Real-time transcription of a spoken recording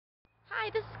Hi,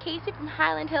 this is Casey from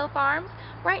Highland Hill Farms.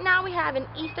 Right now we have an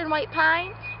eastern white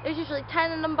pine. There's usually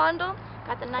 10 in a bundle.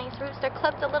 Got the nice roots. They're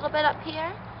clipped a little bit up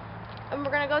here. And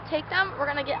we're going to go take them.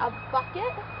 We're going to get a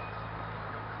bucket,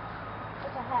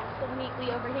 which I have so neatly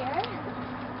over here.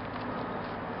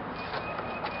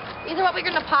 These are what we're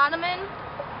going to pot them in.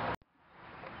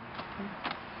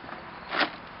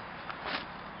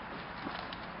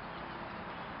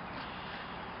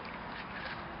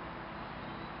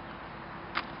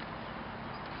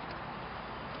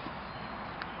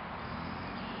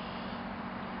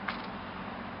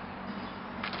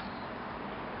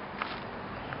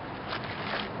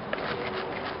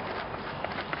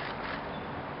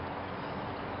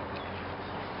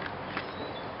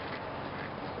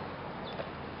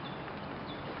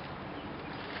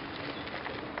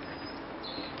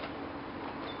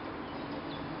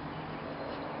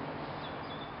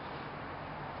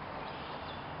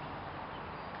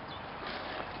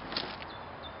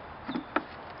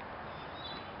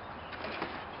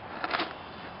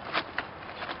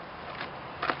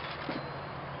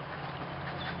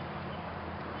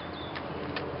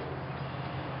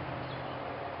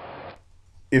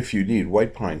 If you need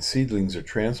white pine seedlings or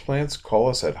transplants, call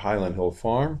us at Highland Hill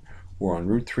Farm. We're on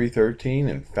Route 313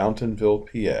 in Fountainville,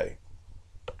 PA.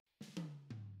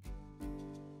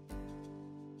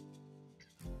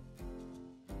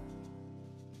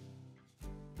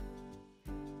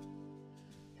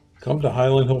 Come to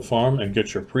Highland Hill Farm and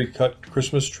get your pre-cut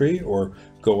Christmas tree, or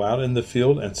go out in the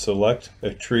field and select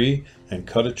a tree and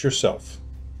cut it yourself.